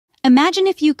Imagine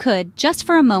if you could, just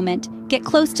for a moment, get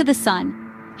close to the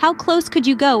sun. How close could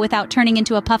you go without turning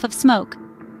into a puff of smoke?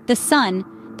 The sun,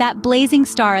 that blazing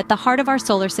star at the heart of our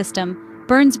solar system,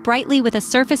 burns brightly with a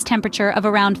surface temperature of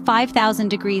around 5,000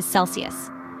 degrees Celsius.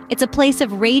 It's a place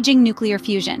of raging nuclear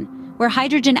fusion, where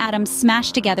hydrogen atoms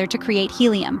smash together to create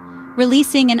helium,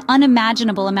 releasing an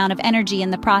unimaginable amount of energy in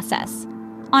the process.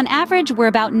 On average, we're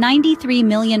about 93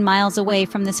 million miles away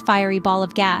from this fiery ball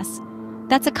of gas.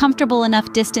 That's a comfortable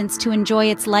enough distance to enjoy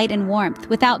its light and warmth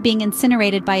without being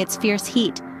incinerated by its fierce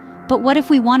heat. But what if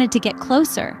we wanted to get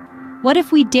closer? What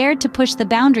if we dared to push the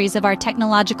boundaries of our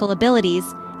technological abilities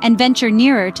and venture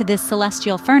nearer to this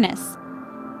celestial furnace?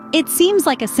 It seems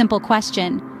like a simple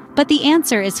question, but the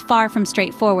answer is far from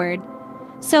straightforward.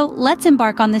 So let's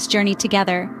embark on this journey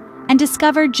together and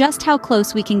discover just how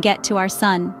close we can get to our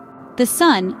sun. The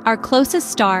sun, our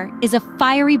closest star, is a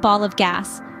fiery ball of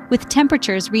gas, with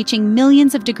temperatures reaching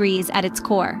millions of degrees at its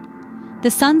core.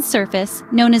 The sun's surface,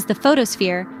 known as the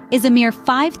photosphere, is a mere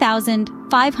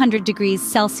 5,500 degrees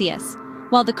Celsius,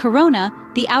 while the corona,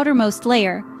 the outermost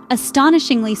layer,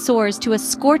 astonishingly soars to a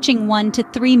scorching 1 to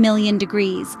 3 million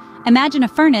degrees. Imagine a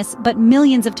furnace, but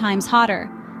millions of times hotter.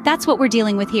 That's what we're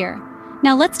dealing with here.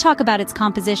 Now let's talk about its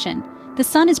composition. The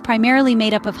sun is primarily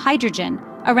made up of hydrogen,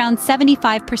 around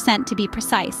 75% to be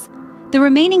precise. The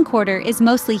remaining quarter is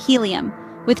mostly helium,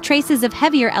 with traces of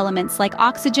heavier elements like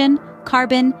oxygen,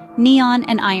 carbon, neon,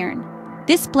 and iron.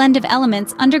 This blend of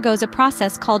elements undergoes a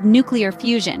process called nuclear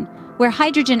fusion, where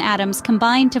hydrogen atoms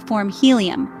combine to form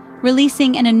helium,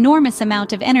 releasing an enormous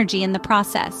amount of energy in the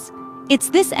process. It's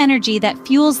this energy that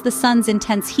fuels the sun's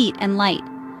intense heat and light.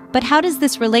 But how does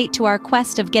this relate to our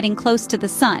quest of getting close to the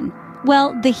sun?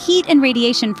 Well, the heat and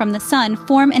radiation from the sun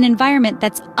form an environment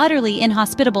that's utterly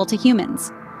inhospitable to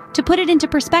humans. To put it into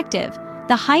perspective,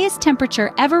 the highest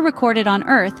temperature ever recorded on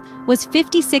Earth was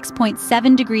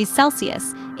 56.7 degrees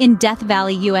Celsius in Death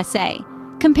Valley, USA.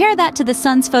 Compare that to the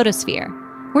sun's photosphere.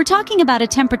 We're talking about a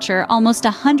temperature almost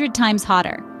 100 times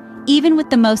hotter. Even with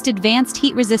the most advanced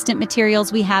heat-resistant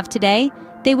materials we have today,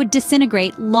 they would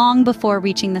disintegrate long before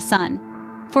reaching the sun.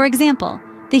 For example,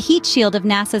 the heat shield of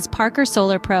NASA's Parker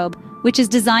Solar Probe, which is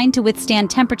designed to withstand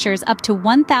temperatures up to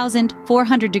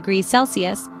 1,400 degrees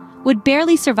Celsius, would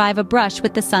barely survive a brush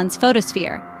with the sun's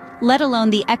photosphere, let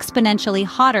alone the exponentially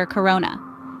hotter corona.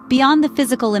 Beyond the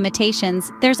physical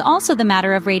limitations, there's also the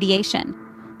matter of radiation.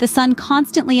 The sun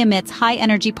constantly emits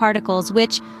high-energy particles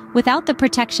which, without the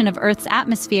protection of Earth's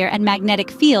atmosphere and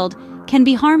magnetic field, can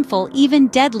be harmful, even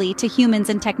deadly, to humans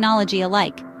and technology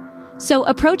alike. So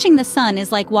approaching the sun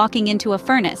is like walking into a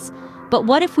furnace, but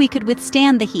what if we could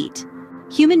withstand the heat?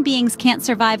 Human beings can't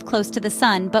survive close to the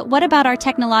sun, but what about our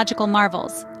technological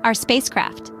marvels, our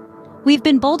spacecraft? We've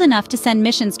been bold enough to send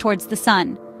missions towards the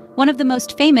sun. One of the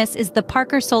most famous is the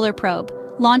Parker Solar Probe,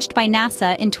 launched by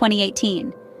NASA in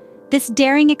 2018. This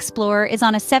daring explorer is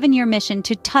on a 7-year mission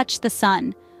to touch the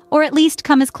sun, or at least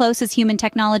come as close as human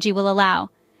technology will allow.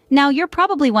 Now you're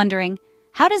probably wondering,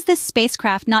 how does this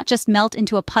spacecraft not just melt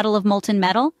into a puddle of molten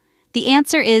metal? The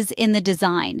answer is in the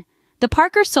design. The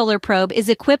Parker Solar Probe is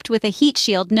equipped with a heat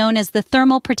shield known as the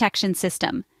Thermal Protection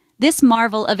System. This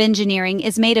marvel of engineering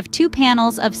is made of 2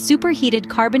 panels of superheated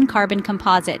carbon-carbon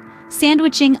composite,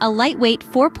 sandwiching a lightweight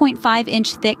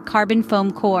 4.5-inch thick carbon foam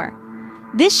core.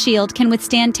 This shield can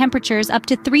withstand temperatures up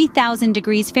to 3,000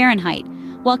 degrees Fahrenheit,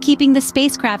 while keeping the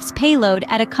spacecraft's payload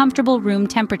at a comfortable room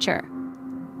temperature.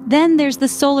 Then there's the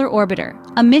Solar Orbiter,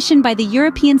 a mission by the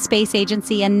European Space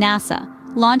Agency and NASA,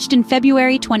 launched in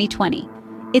February 2020.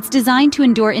 It's designed to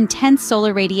endure intense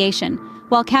solar radiation,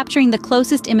 while capturing the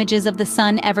closest images of the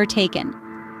sun ever taken.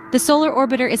 The Solar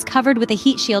Orbiter is covered with a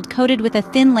heat shield coated with a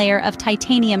thin layer of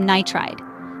titanium nitride.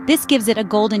 This gives it a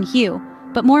golden hue,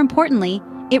 but more importantly,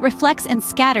 it reflects and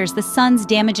scatters the sun's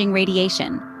damaging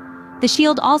radiation. The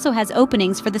shield also has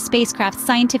openings for the spacecraft's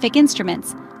scientific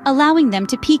instruments, allowing them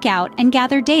to peek out and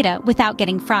gather data without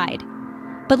getting fried.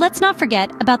 But let's not forget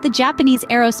about the Japanese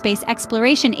Aerospace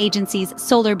Exploration Agency's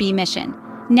Solar B mission,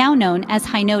 now known as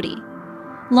Hinode.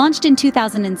 Launched in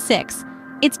 2006,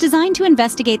 it's designed to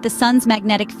investigate the sun's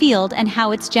magnetic field and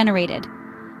how it's generated.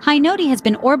 Hinode has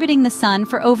been orbiting the sun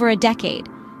for over a decade,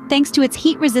 thanks to its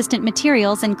heat-resistant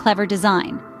materials and clever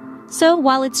design. So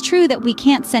while it's true that we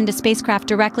can't send a spacecraft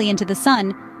directly into the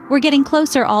sun, we're getting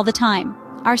closer all the time.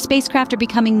 Our spacecraft are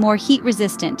becoming more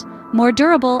heat-resistant, more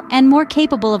durable, and more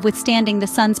capable of withstanding the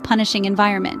sun's punishing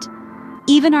environment.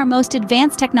 Even our most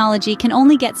advanced technology can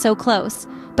only get so close,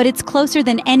 but it's closer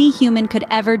than any human could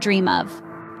ever dream of.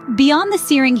 Beyond the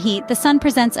searing heat, the sun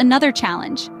presents another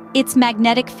challenge: its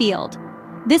magnetic field.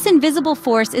 This invisible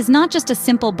force is not just a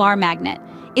simple bar magnet.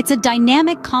 It's a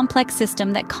dynamic, complex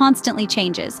system that constantly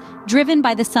changes, driven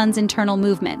by the sun's internal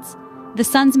movements. The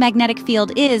sun's magnetic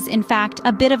field is, in fact,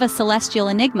 a bit of a celestial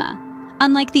enigma.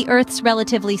 Unlike the Earth's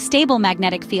relatively stable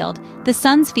magnetic field, the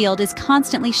sun's field is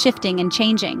constantly shifting and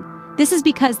changing. This is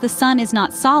because the sun is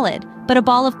not solid, but a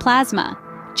ball of plasma,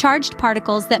 charged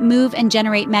particles that move and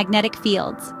generate magnetic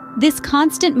fields. This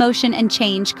constant motion and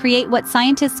change create what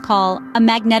scientists call a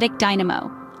magnetic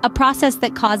dynamo, a process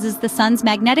that causes the sun's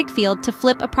magnetic field to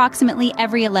flip approximately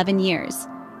every 11 years.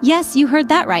 Yes, you heard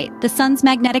that right. The sun's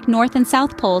magnetic north and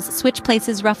south poles switch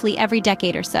places roughly every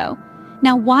decade or so.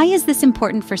 Now, why is this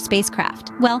important for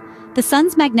spacecraft? Well, the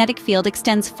sun's magnetic field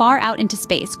extends far out into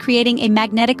space, creating a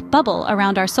magnetic bubble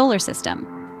around our solar system.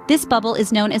 This bubble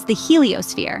is known as the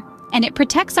heliosphere, and it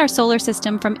protects our solar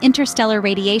system from interstellar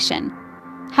radiation.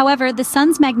 However, the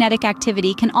sun's magnetic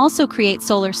activity can also create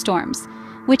solar storms,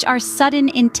 which are sudden,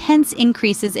 intense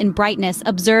increases in brightness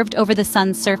observed over the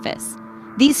sun's surface.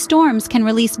 These storms can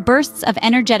release bursts of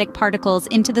energetic particles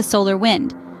into the solar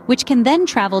wind, which can then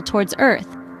travel towards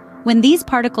Earth. When these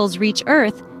particles reach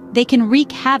Earth, they can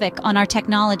wreak havoc on our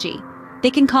technology.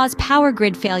 They can cause power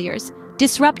grid failures,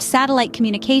 disrupt satellite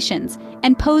communications,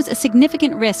 and pose a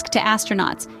significant risk to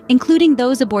astronauts, including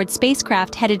those aboard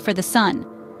spacecraft headed for the sun.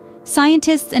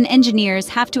 Scientists and engineers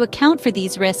have to account for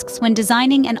these risks when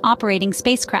designing and operating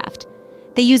spacecraft.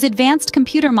 They use advanced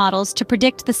computer models to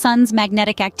predict the sun's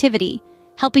magnetic activity,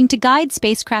 helping to guide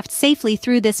spacecraft safely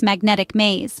through this magnetic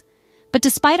maze. But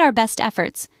despite our best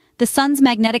efforts, the sun's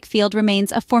magnetic field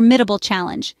remains a formidable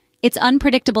challenge. Its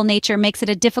unpredictable nature makes it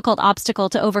a difficult obstacle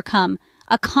to overcome,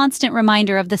 a constant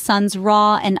reminder of the sun's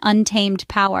raw and untamed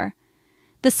power.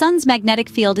 The sun's magnetic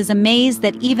field is a maze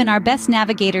that even our best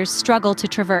navigators struggle to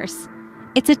traverse.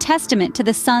 It's a testament to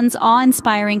the sun's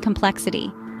awe-inspiring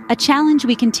complexity, a challenge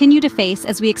we continue to face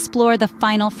as we explore the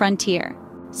final frontier.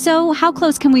 So, how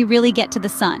close can we really get to the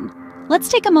sun? Let's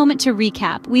take a moment to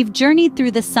recap. We've journeyed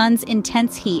through the sun's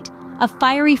intense heat, a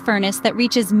fiery furnace that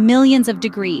reaches millions of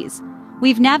degrees.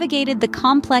 We've navigated the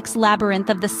complex labyrinth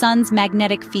of the sun's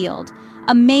magnetic field,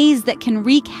 a maze that can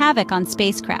wreak havoc on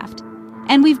spacecraft.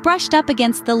 And we've brushed up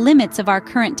against the limits of our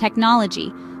current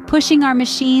technology, pushing our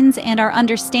machines and our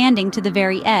understanding to the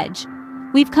very edge.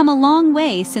 We've come a long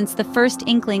way since the first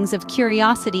inklings of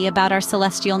curiosity about our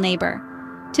celestial neighbor.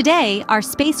 Today, our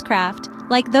spacecraft,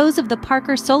 like those of the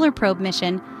Parker Solar Probe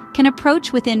mission, can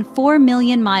approach within 4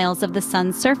 million miles of the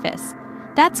sun's surface.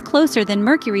 That's closer than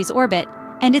Mercury's orbit,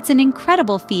 and it's an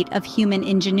incredible feat of human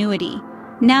ingenuity.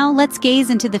 Now let's gaze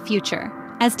into the future.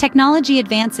 As technology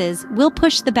advances, we'll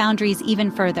push the boundaries even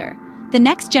further. The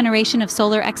next generation of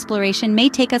solar exploration may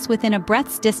take us within a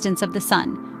breath's distance of the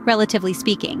sun, relatively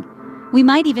speaking. We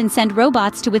might even send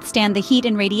robots to withstand the heat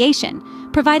and radiation,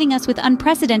 providing us with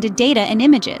unprecedented data and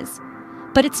images.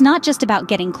 But it's not just about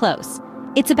getting close.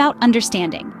 It's about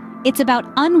understanding. It's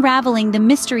about unraveling the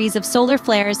mysteries of solar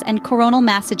flares and coronal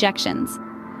mass ejections.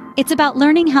 It's about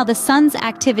learning how the sun's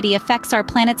activity affects our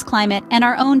planet's climate and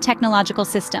our own technological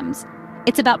systems.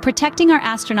 It's about protecting our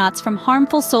astronauts from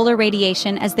harmful solar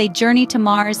radiation as they journey to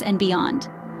Mars and beyond.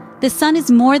 The sun is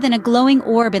more than a glowing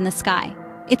orb in the sky.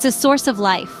 It's a source of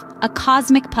life, a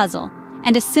cosmic puzzle,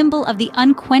 and a symbol of the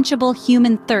unquenchable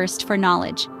human thirst for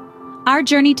knowledge. Our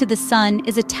journey to the sun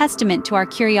is a testament to our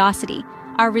curiosity,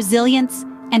 our resilience,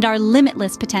 and our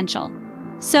limitless potential.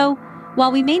 So,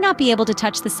 while we may not be able to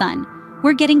touch the sun,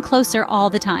 we're getting closer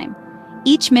all the time.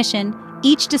 Each mission,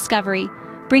 each discovery,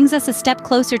 brings us a step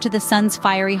closer to the sun's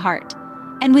fiery heart.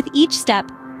 And with each step,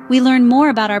 we learn more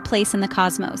about our place in the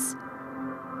cosmos.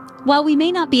 While we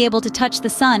may not be able to touch the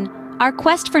sun, our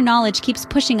quest for knowledge keeps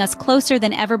pushing us closer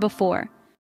than ever before.